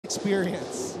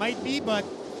experience. Might be, but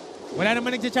wala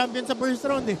naman nagja-champion sa first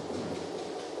round eh.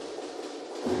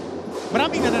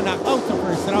 Maraming na-knock-out sa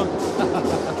first round.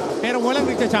 Pero walang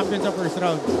nagja-champion sa first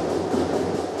round.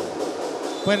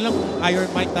 Pwede lang kung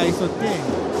Iron Mike Tyson ka eh.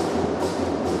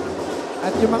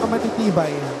 At yung mga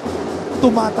matitibay,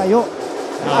 tumatayo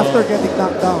after getting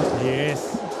knocked down.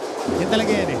 Yes. Yan talaga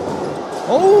yan eh.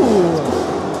 Oh!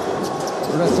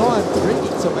 Razon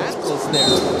bringing some ankles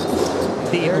there.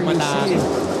 Hindi mo matake.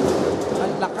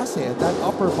 Ang lakas eh. That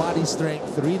upper body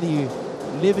strength really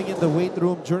living in the weight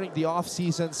room during the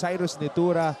off-season. Cyrus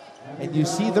Nitura. And you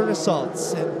see the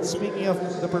results. And speaking of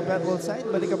the Perpetual side,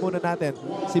 balikan muna natin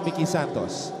si Mickey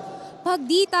Santos. Pag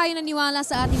di tayo naniwala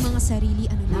sa ating mga sarili,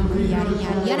 ano na mangyayari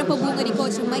niyan? Yan ang pabunga ni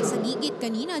Coach Mike sa gigit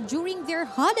kanina during their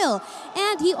huddle.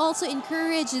 And he also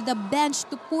encouraged the bench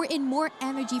to pour in more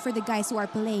energy for the guys who are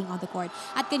playing on the court.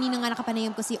 At kanina nga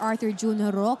nakapanayam ko si Arthur June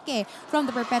Roque from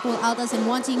the Perpetual Altas, and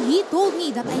one thing he told me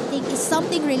that I think is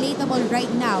something relatable right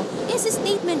now is his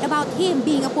statement about him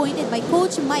being appointed by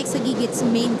Coach Mike sa gigit's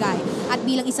main guy. At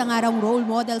bilang isang araw role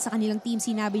model sa kanilang team,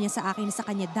 sinabi niya sa akin na sa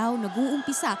kanya daw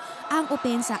nag-uumpisa ang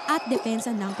opensa at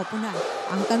depensa ng koponan.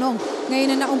 Ang tanong,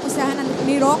 ngayon na naumpisahan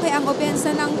ni Roque ang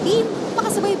opensa ng team,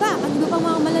 makasabay ba ang iba pang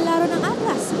mga malalaro ng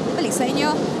Atlas? Balik sa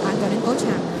inyo, Anton and Coach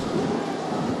Ham.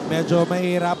 Medyo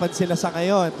mahihirapan sila sa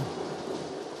ngayon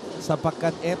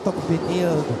sapagkat etong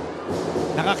Benilde,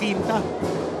 Nakakinta.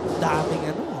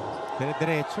 daming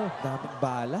Dire-diretso. daming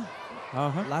bala.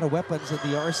 Uh-huh. A lot of weapons in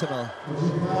the arsenal.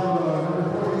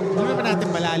 Hindi naman natin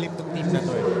malalim tong team na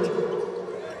to eh.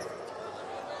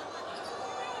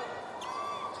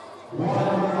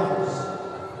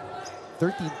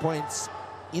 $13 points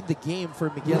in the game for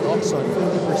Miguel Oxon,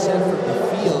 50% from the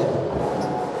field.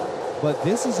 But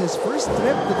this is his first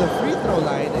trip to the free throw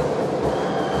line. And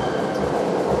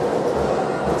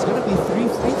it's going to be 3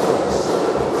 free throws.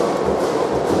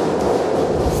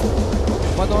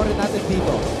 Panoorin natin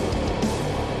dito.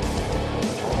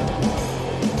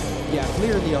 Yeah,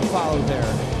 clearly a foul there.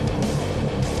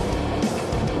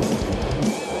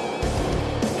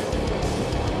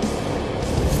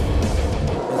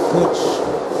 Coach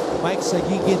Mike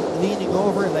Sagigit leaning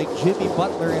over like Jimmy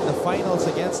Butler in the finals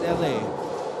against LA.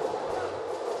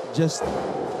 Just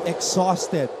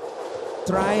exhausted,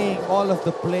 trying all of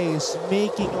the plays,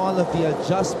 making all of the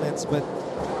adjustments, but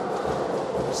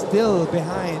still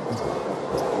behind.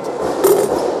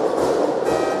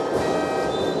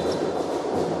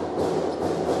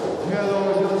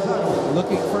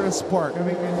 Looking for a spark.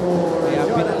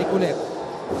 Kaya pinalik ulit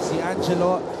si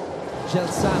Angelo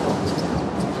Gelsano.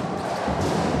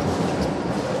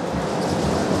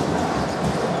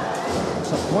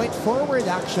 Point forward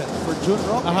action for June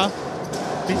Roque.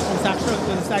 Pinch action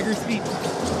to the stagger speed.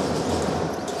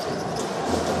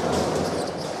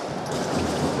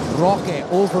 Roque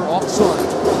over Oxon.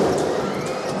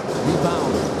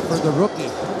 Rebound for the rookie,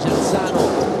 Gelsano.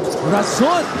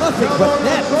 Razon, nothing but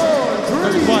net.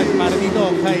 Third one para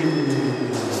dito kay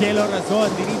Cielo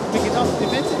Razon. They need to pick it up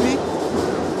defensively.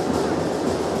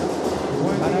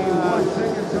 21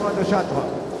 seconds on the shot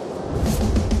clock.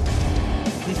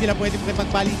 Hindi sila pwede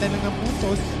magpalitan lang ng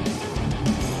puntos.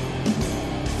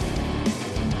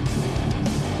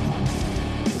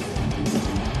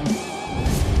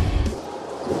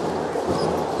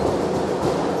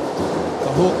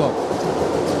 Kahuko.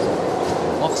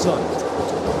 Oxon.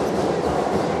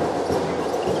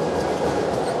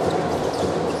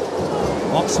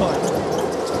 Oxon.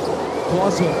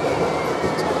 Tuazon.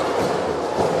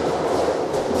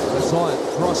 Razon.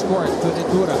 Cross court to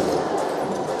Nitura.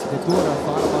 Nitura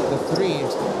thought about the three.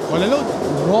 All alone.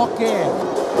 Roque.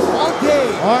 All day.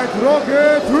 Art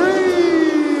Roque,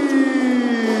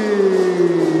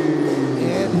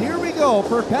 3! And here we go.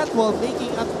 Perpetual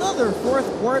making another fourth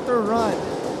quarter run.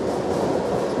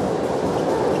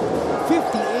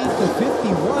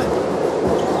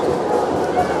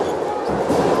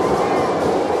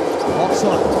 58-51.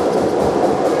 Oxon.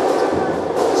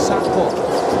 Sanko.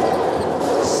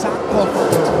 Sanko from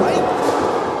the right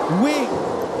wing.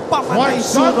 Pamatay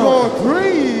Sanko, sunog.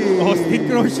 3! Austin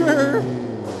Crusher.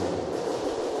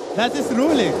 That's his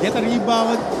rule eh. Get a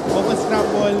rebound, open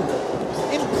scramble.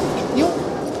 And yung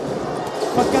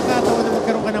pagkakataon na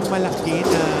magkaroon ka ng malaki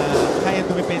na kaya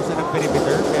tumipensa ng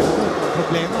perimeter, pero ang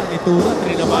problema, Nitura,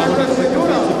 trinabaho na sa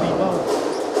defensive rebound.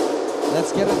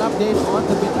 Let's get an update on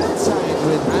the Benilde side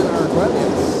with Hannah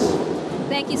Arguelles.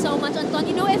 Thank you so much, Anton.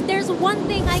 You know, if there's one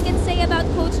thing I can say about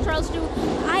Coach Charles Drew,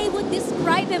 I would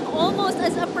describe him almost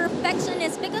as a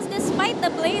perfectionist because despite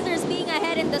the Blazers being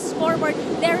ahead in the scoreboard,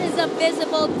 there is a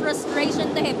visible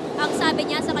frustration to him. Ang sabi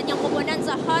niya sa kanyang kupunan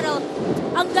sa huddle,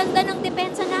 ang ganda ng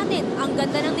depensa natin, ang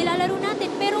ganda ng nilalaro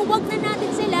natin, pero wag na natin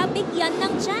sila bigyan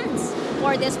ng chance.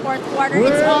 For this fourth quarter,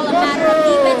 it's all a matter of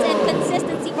defense and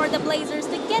consistency for the Blazers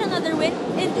to get another win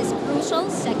in this crucial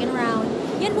second round.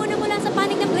 Yan muna mula sa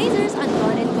panig ng Blazers,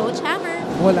 Anton and Coach Hammer.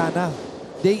 Wala na.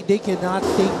 They cannot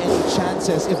take any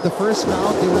chances. If the first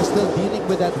round, they were still dealing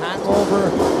with that hangover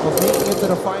of making it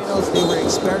to the finals, they were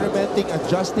experimenting,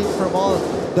 adjusting from all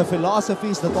the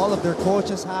philosophies that all of their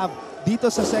coaches have. Dito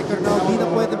sa second round, di na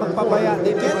pwede magpabaya.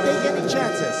 They can't take any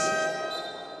chances.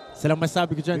 Silang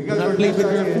masabi ko dyan, do not play with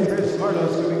your food.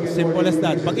 Simple as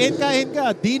that. Pag-in ka,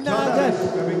 di na agad.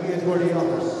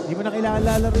 Di mo na kailangan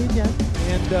lalaroin yan.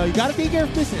 And you gotta take care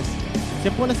of business.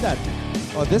 Simple as that.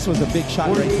 Oh, this was a big shot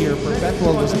right here.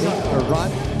 Perpetual was making a run.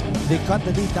 They cut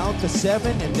the lead down to 7,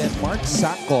 and then Mark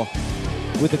Sacco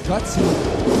with the gutsy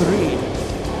 3.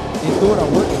 Indura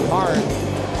working hard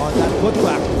on that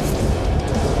putback.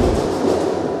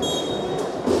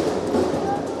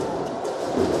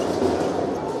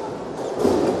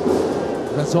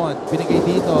 Razon, binigay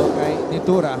dito kay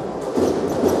Nitura.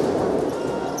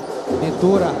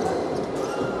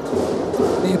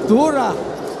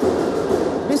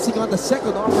 Missing on the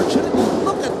second opportunity.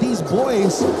 Look at these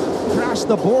boys crash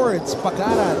the boards.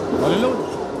 Pagaran. All alone.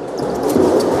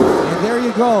 And there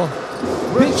you go.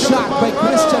 Big shot by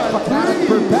Christian Pagaran.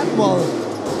 Perpetual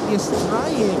is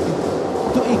trying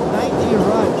to ignite a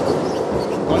run.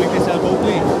 Calling this elbow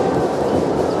play.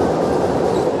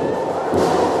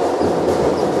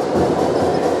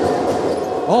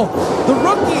 Oh, the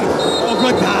rookie. Oh,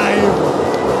 good dive.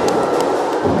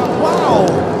 Wow.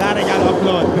 That I gotta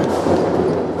applaud.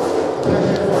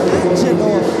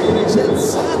 Angelo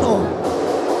Genzano.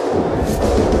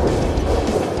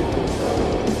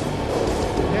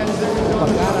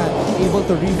 Pagaran able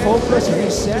to refocus,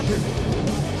 reset,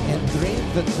 and drain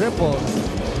the triple.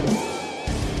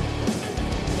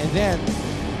 And then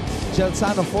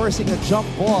Genzano forcing a jump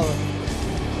ball.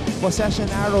 Possession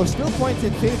arrow still points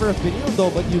in favor of Benilde,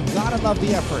 but you've gotta love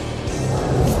the effort.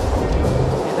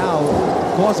 And now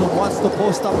Gozo wants to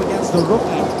post up against the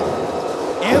rookie.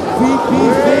 MVP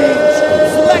Fames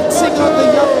flexing on the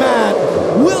young man,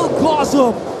 Will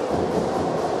Gozo.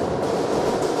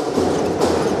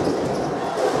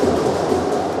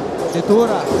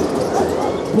 Nitura,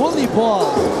 bully ball.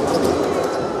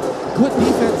 Good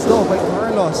defense though by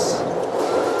Carlos.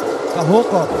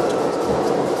 Kahokop,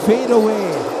 fade away.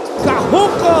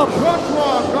 Kahokop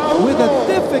with a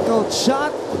difficult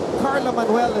shot. Carla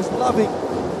Manuel is loving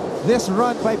this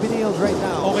run by Benilde right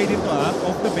now. Okay dito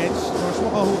off the bench,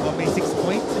 Joshua Kahuga may 6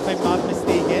 points if I'm not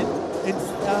mistaken. It's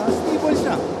stable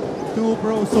siya to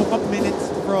soak up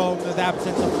minutes from the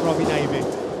absence of Robin Ivey.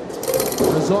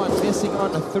 Razon missing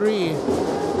on a 3.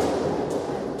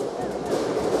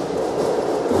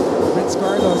 Prince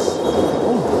Carlos.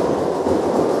 Oh.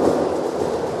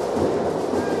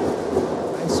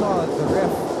 I saw the ref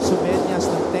Sumeñas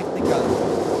ng technical.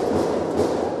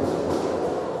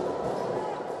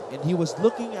 And he was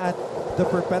looking at the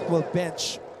Perpetual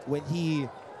bench when he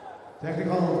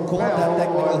called that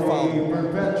technical foul.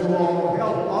 Perpetual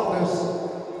held office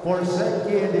for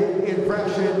second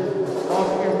infraction of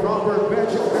improper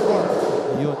bench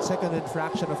decorum. Yun, second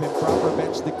infraction of improper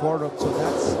bench decorum. So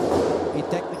that's a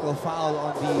technical foul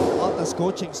on the Altas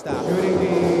coaching staff. Shooting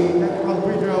the technical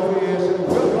free throw is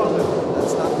Will Gozo.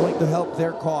 That's not going to help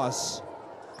their cause.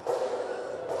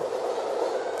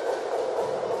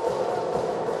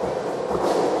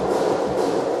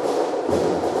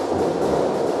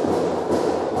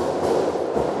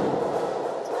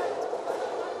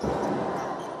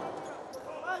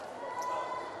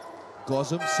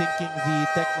 Gozum sinking the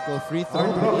technical free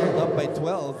throw, Benilde up by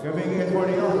 12. Coming in for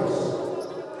the Altas.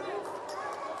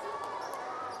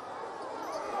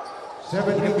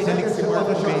 17 seconds Si on Mark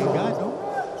the shot Vega, clock. no?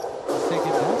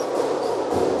 Second half.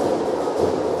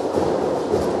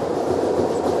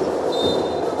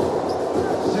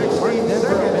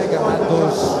 Denver Omega had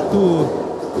those two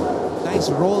nice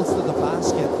rolls to the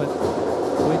basket, but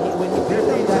when he picked up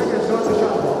 15 seconds on the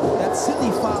shot clock. that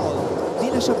silly foul,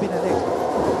 hindi na siya binalik.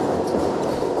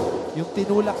 Yung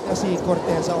tinulak niya si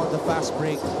Corteza on the fast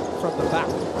break from the back.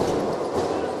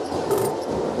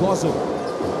 Gozo.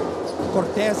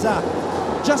 Corteza,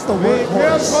 just a Miguel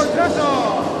workhorse. Corteza.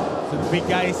 So the big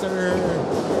guys are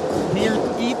here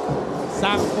to eat.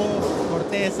 Sangko,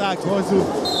 Corteza, Gozu.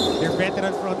 They're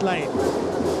veteran front line.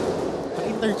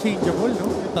 Interchangeable, no?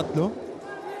 Yung tatlo.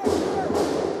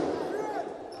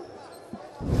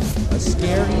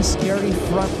 Scary, scary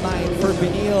front line for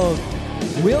Benilde.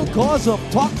 Will Gozum,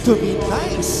 talk to me,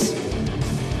 nice.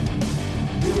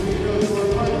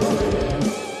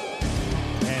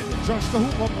 And Josh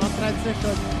Kahumok on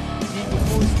transition, being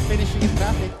most finishing in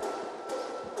traffic.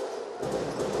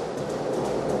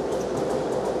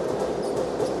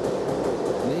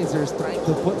 Blazers trying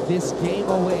to put this game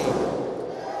away.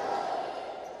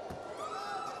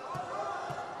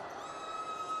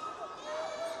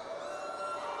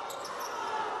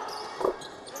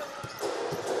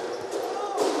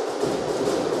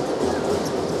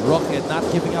 Rocket not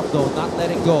giving up though, not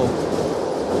letting go.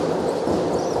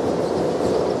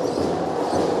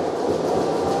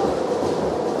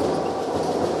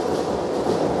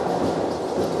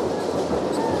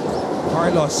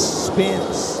 Carlos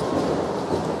spins.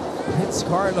 It's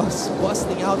Carlos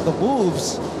busting out the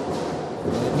moves.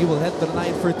 And he will head to the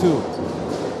line for two.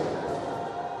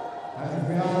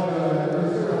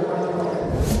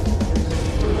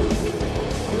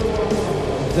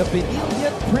 The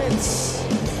Benilde Prince,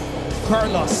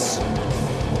 Carlos.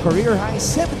 Career high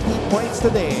 17 points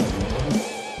today.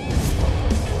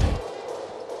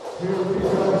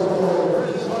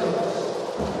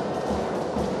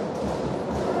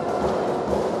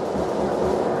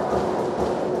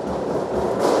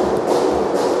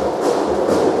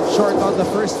 Short on the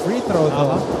first free throw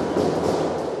though.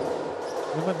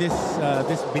 Remember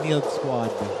this Benilde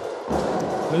squad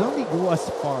will only go as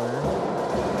far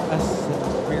as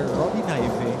where Robbie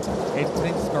Naive and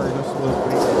Prince Carlos will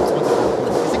bring it on the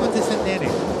court. Kasi consistent din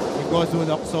eh. Yung Gozo,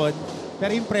 Locson.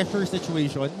 Pero in pressure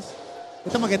situations,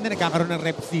 ito maganda, nagkakaroon ng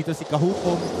reps dito si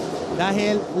Kahupong.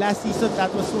 Dahil last season,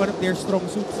 that was one of their strong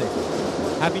suits eh.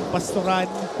 Having Pastoran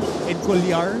and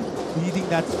Colliar leading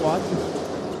that squad.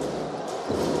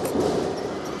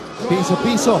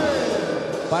 Piso-piso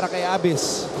para kay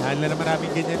Abis. Dahil na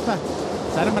maraming ganyan pa.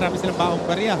 Sana marami silang baong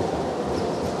barya.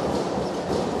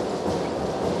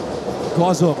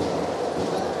 Gozum.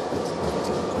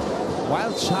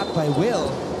 Wild shot by Will.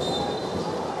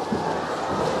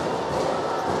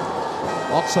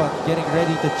 Oxon getting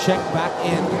ready to check back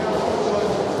in.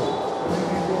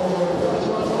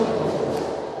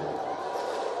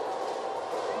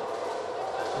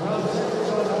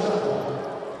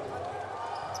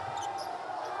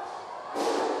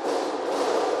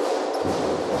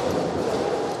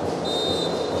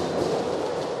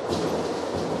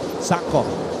 Sako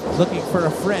looking for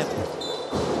a friend.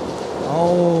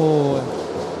 Oh.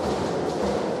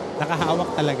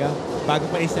 Nakahawak talaga. Bago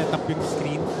pa i-set up yung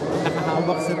screen,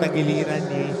 nakahawak sa tagiliran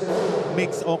ni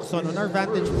Mix Oxon. On our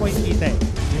vantage point kita eh.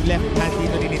 Yung left hand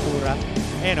dito ni Nitura.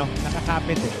 Eh no,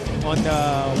 nakakapit eh. On the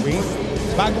waist.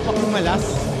 Bago pa kumalas,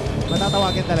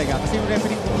 matatawagin talaga. Kasi yung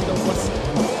referee dito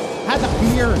had a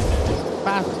clear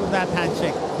path to that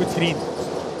handshake. Good screen.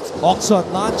 Oxon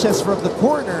launches from the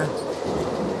corner.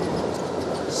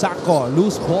 Sako,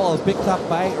 loose ball picked up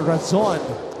by Razon.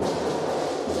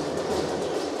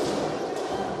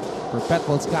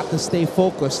 Perpetual's got to stay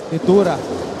focused. Nitura.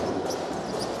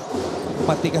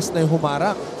 Patigas na yung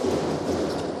humarang.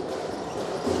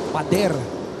 Pader.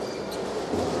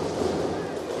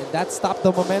 And that stopped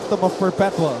the momentum of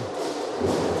Perpetual.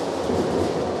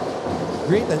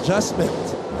 Great adjustment.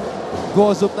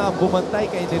 Gozum na ang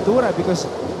bumantay kay Nitura because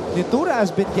Nitura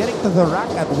has been getting to the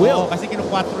rack at will. Kasi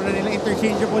kinukwatro na nila,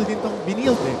 interchangeable din tong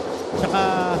Benilde eh.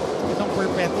 Tsaka itong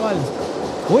Perpetual.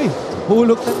 Uy,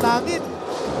 hulog ng langit.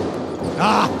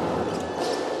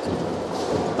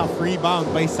 Tough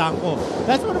rebound by Sanko.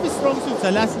 That's one of his strong suits.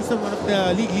 Last season, one of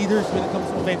the league leaders when it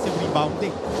comes to offensive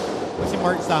rebounding. Si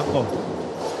Mark Sanko.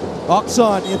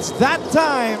 Oxon, it's that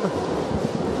time.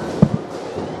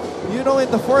 You know,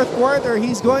 in the fourth quarter,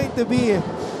 he's going to be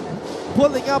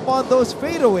pulling up on those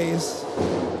fadeaways,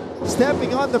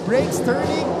 stepping on the brakes,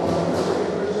 turning,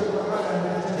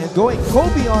 and going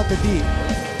Kobe on the D.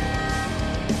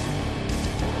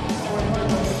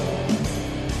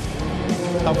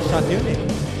 Tough shot yun eh.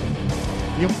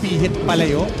 Yung pihit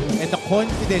palayo and the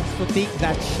confidence to take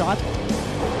that shot.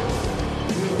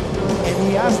 And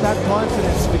he has that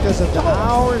confidence because of the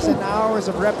hours and hours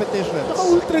of repetitions. Saka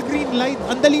ultra green light.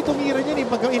 Ang dali tumira niyan eh.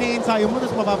 Pag ine-ensayo mo,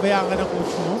 tapos mababayaan ka ng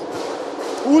coach mo.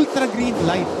 Ultra green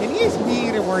light. And he is being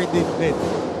rewarded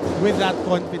with that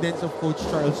confidence of Coach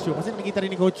Charles Chu. Kasi nakita rin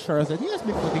ni Coach Charles that he has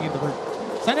been putting in the work.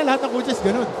 Sana lahat ng coaches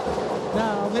ganun.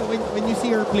 Na when you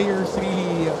see your players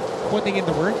really putting in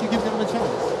the work, you give them a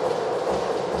chance.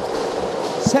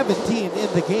 17 in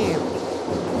the game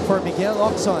for Miguel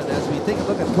Oxon as we take a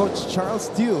look at Coach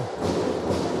Charles Dew.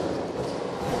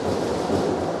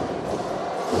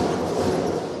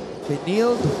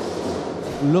 Benilde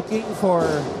looking for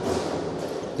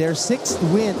their 6th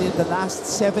win in the last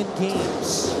 7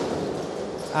 games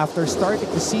after starting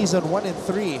the season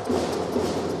 1-3.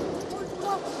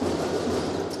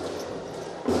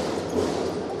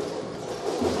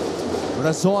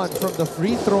 Razon from the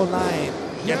free throw line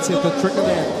gets it to trickle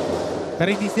in. Pero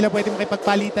hindi sila pwede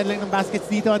makipagpalitan lang ng baskets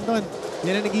dito, Anton.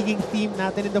 Yan ang nagiging team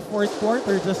natin in the 4th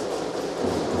quarter. Just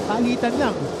palitan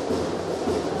lang.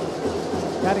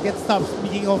 Gotta get stopped.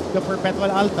 Speaking of the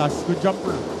Perpetual Altas, good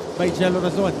jumper by Jello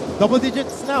Razon. Double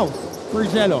digits now for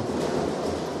Jello.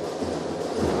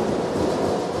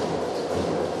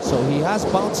 So he has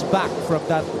bounced back from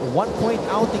that 1-point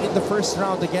outing in the first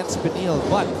round against Benilde,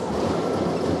 but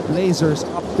Blazers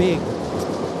up big.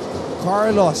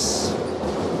 Carlos.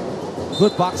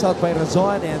 Good box out by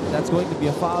Razon, and that's going to be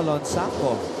a foul on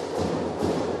Sampo.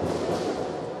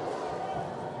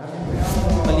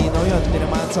 Malinaw yun.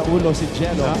 Tinamaan sa ulo si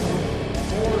Jello.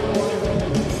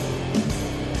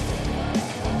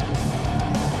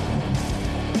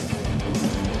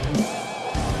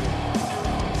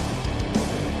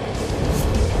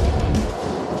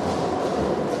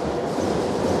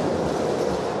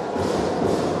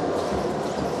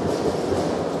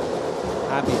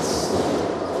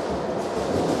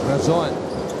 Razon.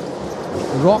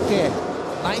 Roque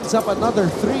lines up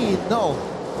another 3. No.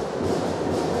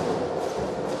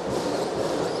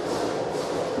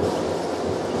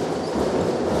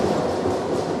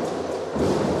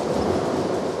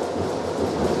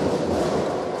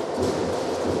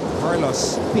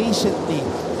 Carlos patiently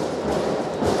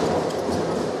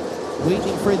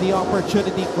waiting for the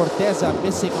opportunity. Corteza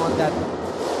missing on that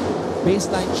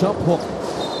baseline jump hook.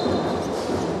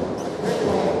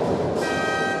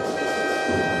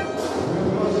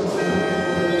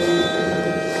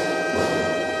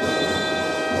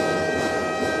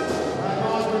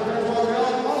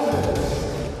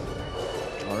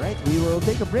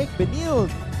 Take a break.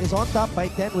 Benilde is on top by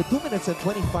 10 with 2 minutes and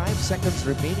 25 seconds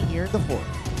remaining here in the 4th.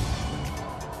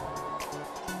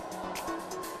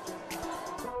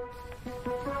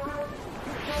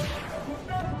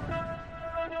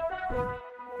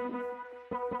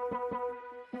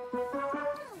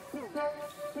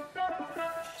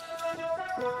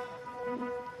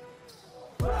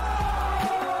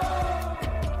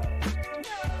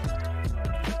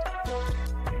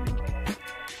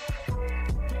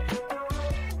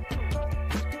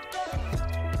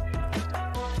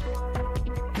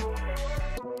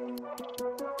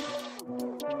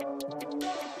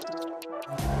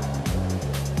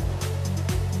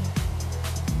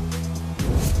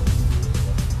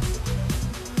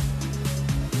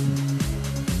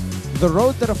 The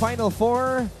road to the Final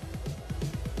Four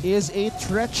is a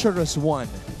treacherous one.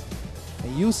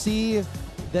 And you see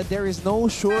that there is no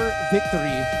sure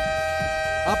victory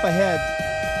up ahead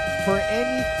for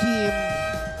any team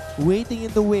waiting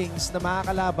in the wings na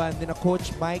makakalaban ni na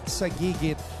Coach Mike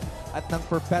Sagigit at ng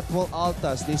Perpetual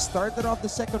Altas. They started off the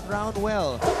 2nd round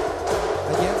well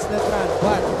against Netran,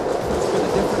 but it's been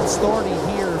a different story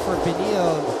here for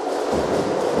Benilde,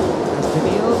 as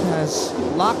Benilde has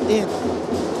locked in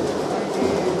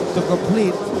to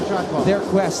complete their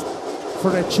quest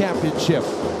for a championship.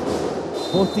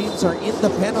 Both teams are in the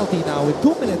penalty now with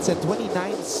 2 minutes and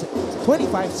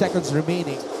 25 seconds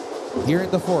remaining here in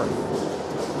the 4th.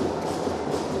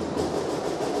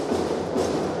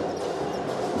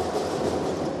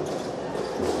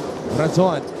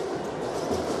 Razon.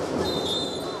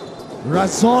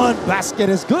 Razon, basket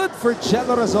is good for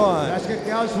Jello Razon. Basket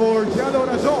counts for Jello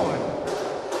Razon.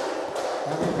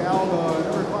 Having fouled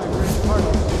number 5, Chris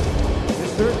Carlos.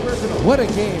 His 3rd personal. What a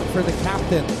game for the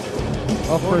captain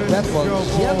of Perpetual,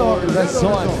 Jello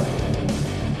Razon.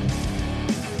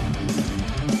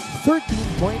 13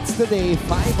 points today,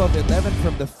 5 of 11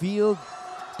 from the field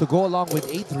to go along with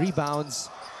 8 rebounds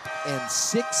and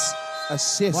 6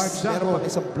 assists. Meron pang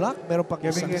isang block, meron pang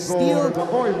isang steal.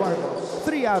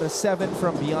 3 out of 7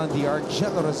 from beyond the arc.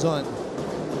 Jello Razon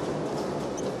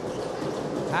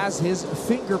has his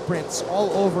fingerprints all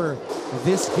over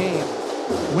this game.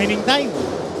 Winning time.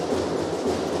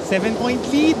 7-point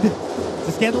lead.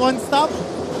 Just get one stop.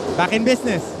 Back in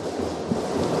business.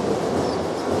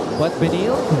 But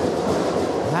Benilde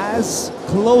has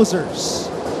closers.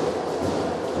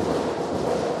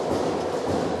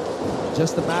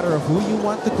 Just a matter of who you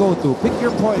want to go to. Pick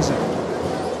your poison.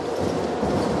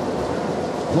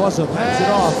 Guozom hands it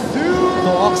off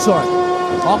to Oxon.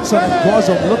 Oxon and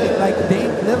Guozom looking like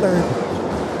Dame Lillard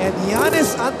and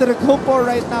Giannis Antetokounmpo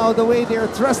right now, the way they're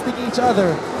trusting each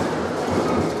other.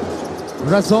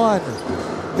 Razon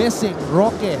missing.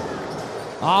 Roque.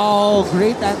 Oh,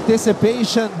 great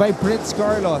anticipation by Prince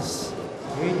Carlos.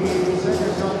 88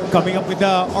 seconds on the Coming up with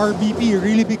the RBP,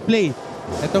 really big play.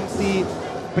 Itong si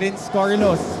Prince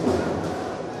Carlos.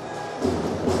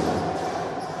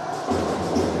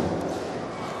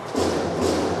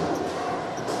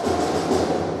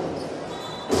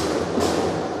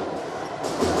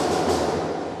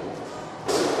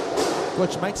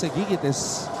 Coach Mike Sagigit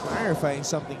is clarifying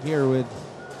something here with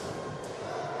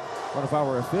one of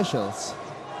our officials.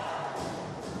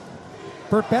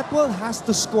 Perpetual has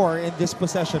to score in this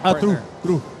possession, partner.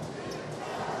 True.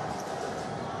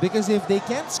 Because if they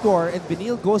can't score and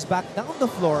Benilde goes back down the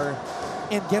floor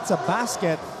and gets a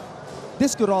basket,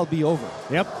 this could all be over.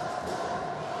 Yep.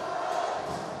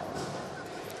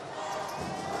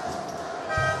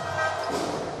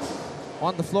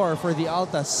 On the floor for the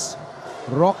Altas,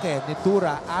 Roque,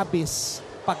 Nitura, Abis,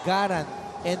 Pagaran,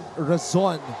 and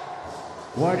Razon.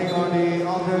 Writing on the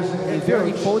Altas A head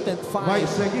very coach, potent Mike five,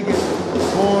 Sagigit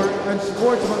for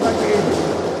unsportsmanlike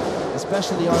behavior.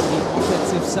 especially on the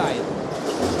offensive side.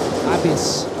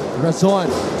 Abis, Razon,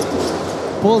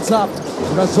 pulls up,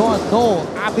 Razon, no,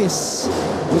 Abis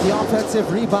with the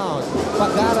offensive rebound.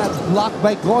 Pagaran blocked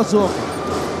by Gozum.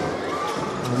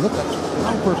 And look at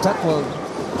how Perpetual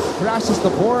crashes the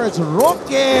boards. Roque!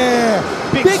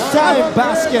 Big time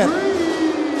basket!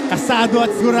 Kasado at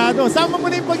sigurado. Sama mo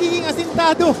na yung pagiging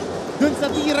asintado dun sa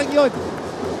tirang yun.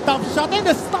 Top shot and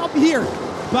a stop here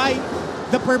by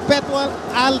the Perpetual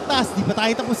Altas. Di pa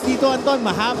tayo tapos dito, Anton.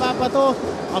 Mahaba pa to.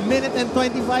 A minute and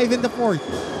 25 in the fourth.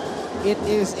 It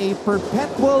is a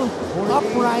Perpetual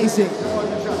uprising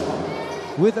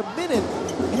with a minute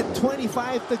and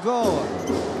 25 to go.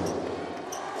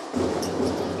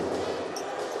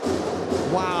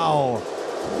 Wow.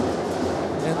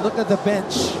 And look at the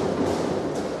bench.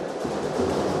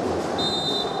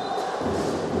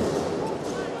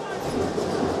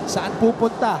 Saan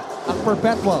pupunta ang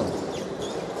Perpetual?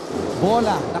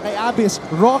 Bola na kay Abis.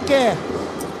 Roque.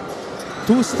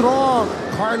 Too strong.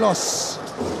 Carlos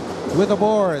with the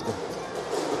board.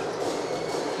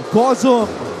 Gozum.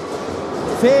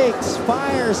 Fakes.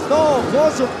 Fires. No.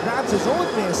 Gozum grabs his own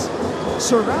miss.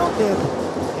 Surrounded.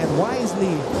 And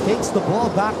wisely takes the ball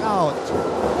back out.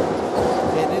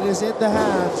 And it is in the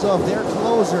hands of their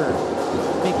closer,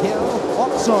 Miguel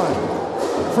Oxon.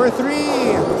 For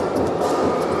three.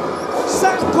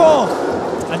 Sanko!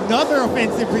 Another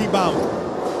offensive rebound.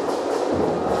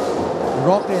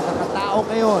 Roque nakatao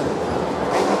ngayon.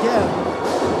 Kay Miguel.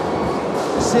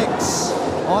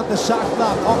 6 on the shot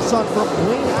clock. Oxon from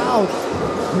way out.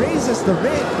 Raises the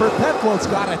ring. Perpetual's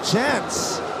got a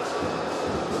chance.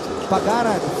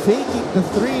 Pagaran faking the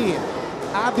three.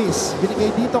 Abis,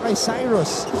 binigay dito kay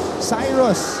Cyrus.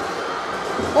 Cyrus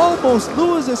almost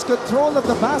loses control of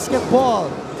the basketball.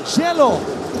 Jello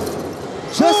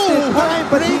just in time,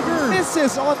 but he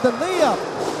misses on the layup.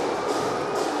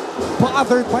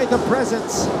 Bothered by the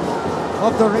presence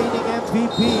of the reigning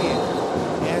MVP.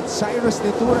 And Cyrus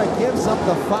Nitura gives up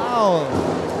the foul.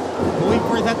 Going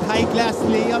for that high-class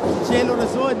layup, Jello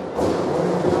Razon.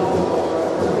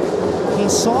 He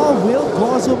saw Will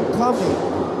Gozum coming.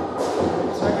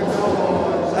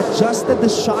 Adjusted the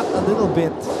shot a little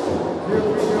bit.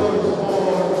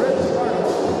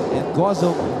 And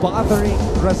Gozum bothering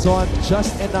Razon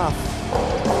just enough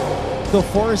to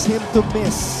force him to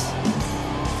miss.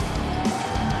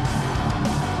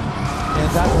 And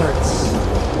that hurts.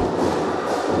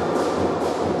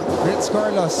 Prince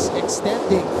Carlos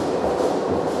extending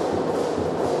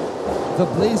the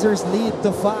Blazers lead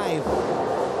to 5.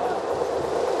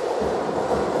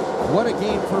 What a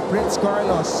game for Prince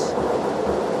Carlos.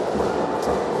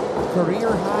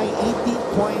 Career high 18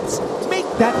 points. Make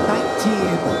that 19.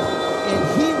 And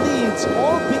he leads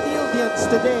all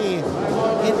Benildians today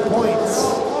in points.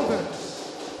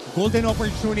 Golden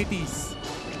opportunities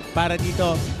para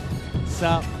dito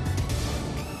sa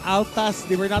Altas.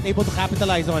 They were not able to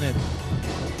capitalize on it.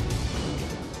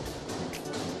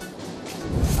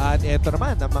 At eto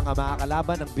naman ang mga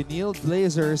makakalaban ng Benilde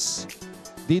Blazers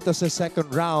dito sa second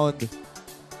round.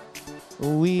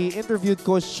 We interviewed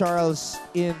Coach Charles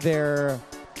in their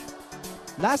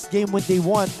last game when they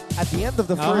won at the end of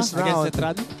the first round.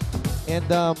 Against the And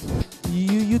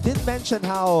you did mention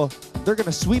how they're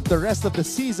gonna sweep the rest of the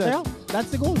season. Yeah,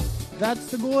 that's the goal. That's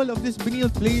the goal of this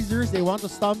Benilde Blazers. They want to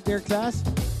stomp their class,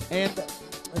 and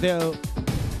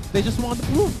they just want to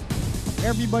prove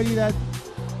everybody that,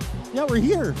 yeah, we're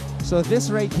here. So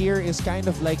this right here is kind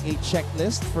of like a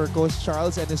checklist for Coach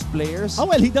Charles and his players. Oh,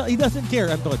 well, he doesn't care,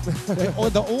 Anton.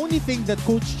 The only thing that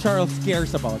Coach Charles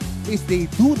cares about is they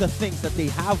do the things that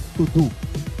they have to do.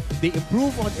 They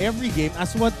improve on every game,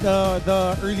 as what the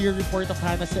earlier report of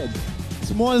Hannah said.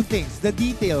 Small things, the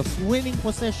details, winning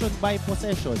possession by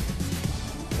possession.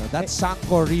 That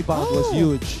Sanko rebound was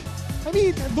huge. I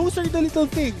mean, those are the little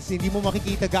things. Hindi mo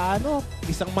makikita gaano.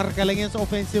 Isang marka lang yan sa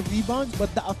offensive rebounds,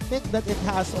 but the effect that it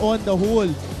has on the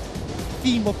whole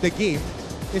theme of the game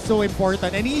is so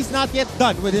important. And he's not yet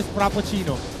done with his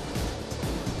Frappuccino.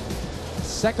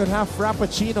 Second half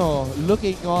Frappuccino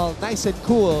looking all nice and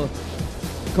cool.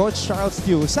 Coach Charles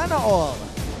Tew, sana all.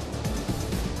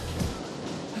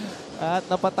 At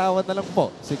napatawad na lang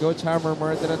po si Coach Hammer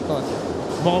Martin Antonio.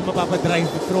 Mukhang mapapadrive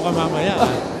through ka mamaya.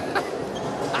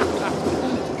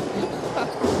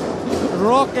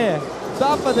 Roque,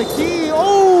 top of the key.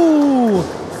 Oh!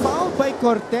 Fouled by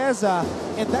Corteza.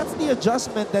 And that's the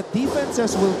adjustment that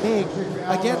defenses will make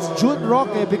against Jun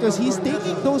Roque because he's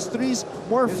taking those threes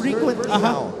more frequently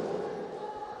now.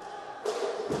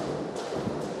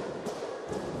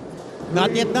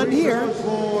 Not yet done here.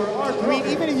 I mean,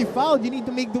 even if you fouled, you need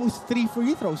to make those 3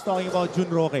 free throws. Talking about Jun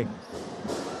Roque.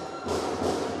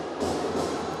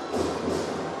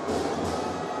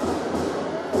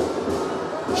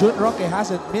 Jun Roque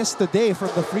hasn't missed today from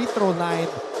the free throw line.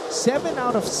 7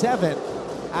 out of 7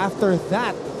 after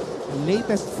that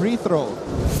latest free throw.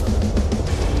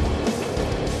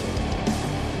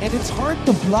 And it's hard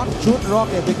to block Jun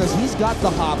Roque because he's got the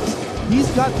hops,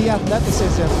 he's got the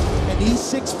athleticism, and he's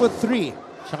 6'3".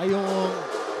 Tsaka yung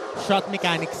shot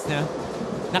mechanics na,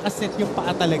 nakaset yung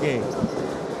paa talaga eh.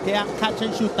 Kaya catch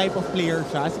and shoot type of player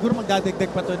siya. Siguro magdadagdag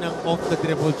pa to ng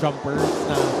off-the-dribble jumpers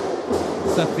na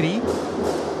sa 3.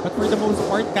 But for the most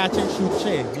part, catch and shoot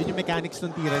siya eh. Yun yung mechanics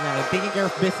ng tira niya. And taking care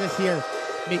of business here,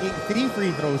 making 3 free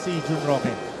throws si Jun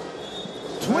Roque.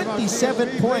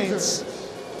 27 points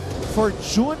for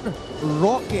Jun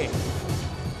Roque.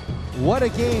 What a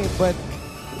game, but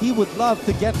he would love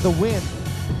to get the win.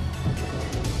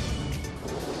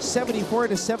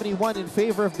 74-71 in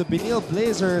favor of the Benilde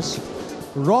Blazers.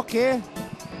 Roque,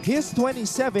 his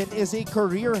 27 is a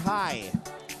career high.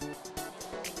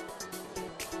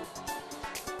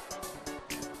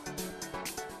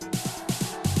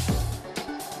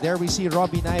 There we see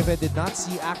Robbie Naive did not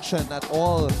see action at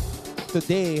all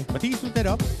today. But he suited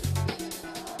up.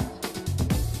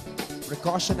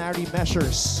 Precautionary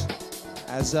measures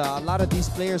as a lot of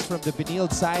these players from the Benilde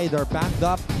side are backed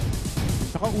up.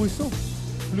 Saka uso.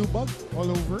 Blue bug all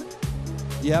over.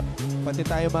 Yep. Pati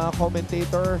tayo mga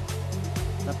commentator,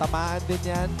 natamaan din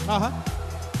yan. Aha.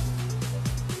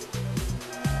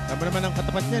 Tama naman ang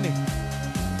katapat niyan eh.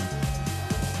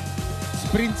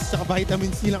 Sprints sa vitamin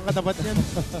C lang katapat niyan.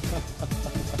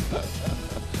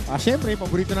 Syempre,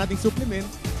 paborito nating supplement.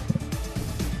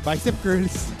 Bicep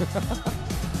curls.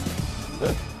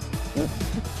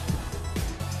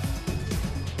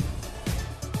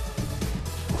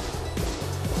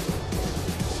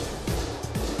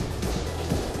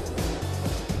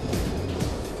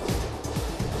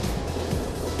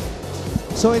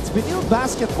 So it's Benilde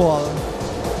basketball.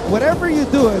 Whatever you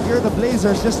do, if you're the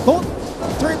Blazers, just don't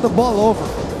turn the ball over.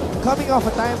 Coming off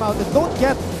a timeout and don't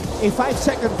get a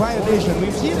 5-second violation.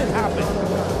 We've seen it happen.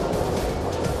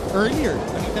 Earlier,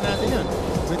 nakita natin yan.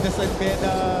 With the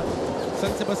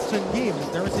San Sebastian game,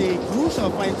 there was a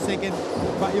crucial 5-second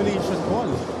violation ball.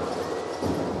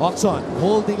 Oxon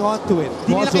holding on to it.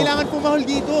 Hindi nila kailangan pumahol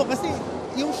dito kasi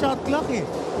yung shot clock eh.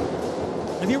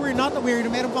 If you were not aware na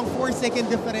meron pang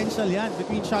 4-second differential yan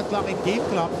between shot clock and game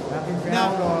clock. Na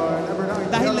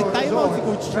dahil nag-timeout si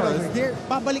Coach Charles,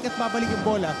 babalik at babalik yung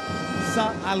bola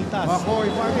sa altas.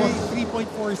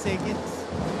 3.4 seconds.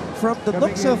 From the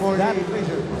looks of that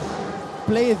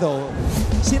play though,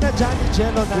 sinadya ni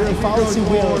Jello na i-foul si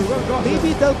Will.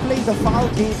 Maybe they'll play the foul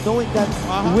game knowing that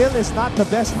Will is not the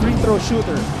best free throw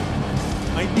shooter.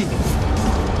 Might be.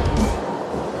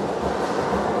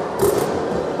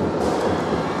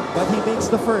 But he makes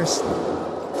the first.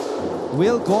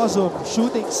 Will Gozum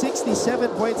shooting 67.7%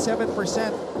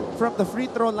 from the free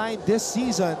throw line this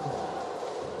season.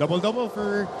 Double-double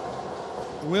for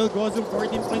Will Gozum,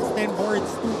 14 points, 10 boards,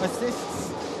 2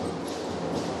 assists.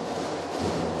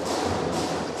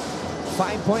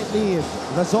 5-point lead.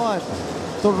 Razon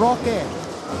to Roque.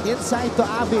 Inside to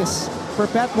Abyss.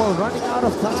 Perpetual running out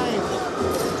of time.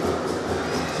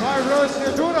 Cyrus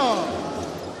Yaduna.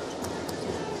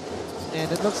 And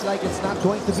it looks like it's not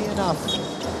going to be enough.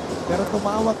 Pero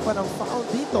tumawag pa ng foul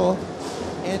dito.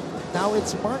 And now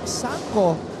it's Mark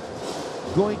Sanko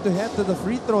going to head to the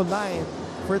free throw line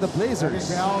for the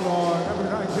Blazers.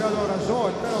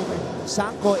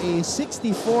 Sanko, a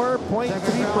 64.3%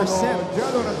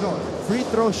 free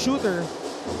throw shooter.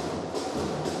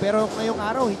 Pero ngayong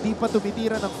araw, hindi pa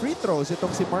tumitira ng free throws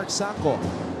itong si Mark Sanko.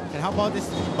 And how about this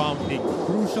rebounding?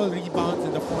 Crucial rebounds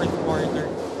in the fourth quarter.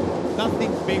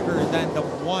 Nothing bigger than the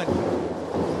one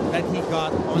that he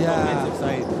got on the offensive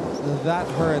side. That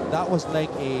hurt. That was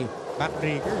like a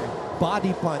Backbreaker.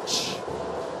 body punch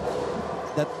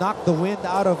that knocked the wind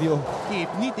out of you.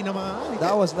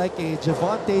 That was like a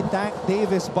Javonte Tank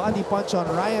Davis body punch on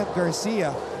Ryan Garcia.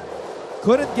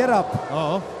 Couldn't get up.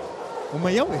 Oo.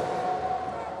 Umayaw eh.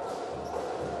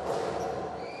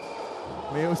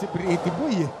 Umayaw si Pretty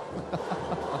Boy eh.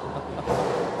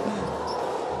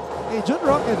 Hey, Jun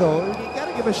Roque though, you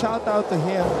gotta give a shout out to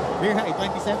him. Very high,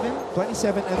 27?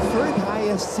 27 and third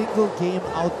highest single game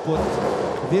output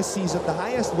this season. The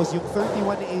highest was yung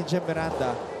 31 ni AJ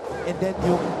Miranda and then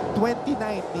yung 29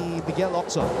 ni Miguel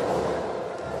Ocson.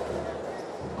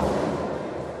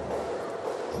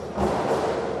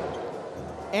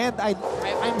 And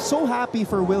I'm so happy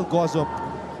for Will Gozum,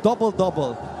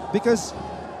 double-double, because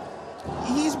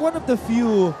he's one of the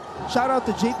few, shout out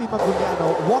to JP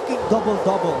Maguliano, walking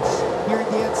double-doubles here in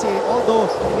the NCAA. Although,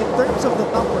 in terms of the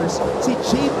numbers, si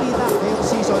JP na ngayong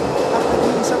season ang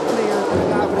nag-iisang player na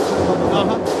nag-average ng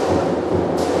double-double.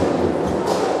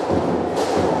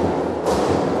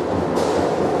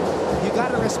 You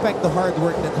gotta respect the hard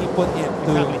work that he put in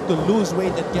to lose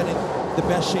weight and get in the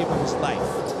best shape of his life.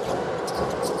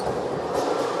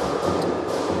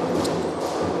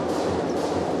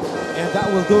 And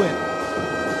that will do it.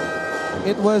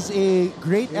 It was a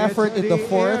great effort in the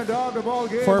fourth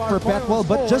for Perpetual,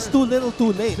 but just too little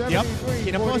too late. Yep.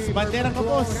 Kinapos, bandera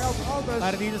kapos.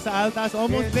 Para dito sa Altas,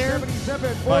 almost there.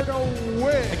 But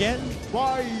again,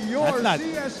 by your that's not.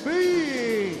 CSB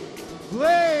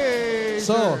Blazers.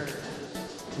 So,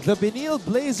 the Benilde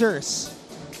Blazers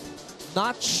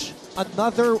notch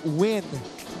another win.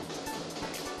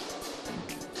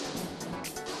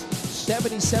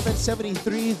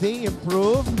 77-73, they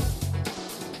improve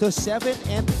to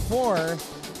 7-4.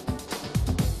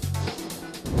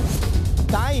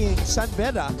 Tying San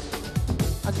Beda.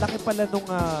 Ang laki pala nung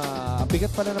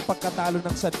bigat pala ng pagkatalo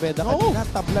ng San Beda. Kanina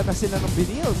tabla na sila ng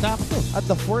Benilde. Sakto. At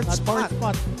the fourth spot.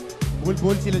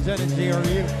 Bulbul sila dyan and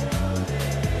JRU.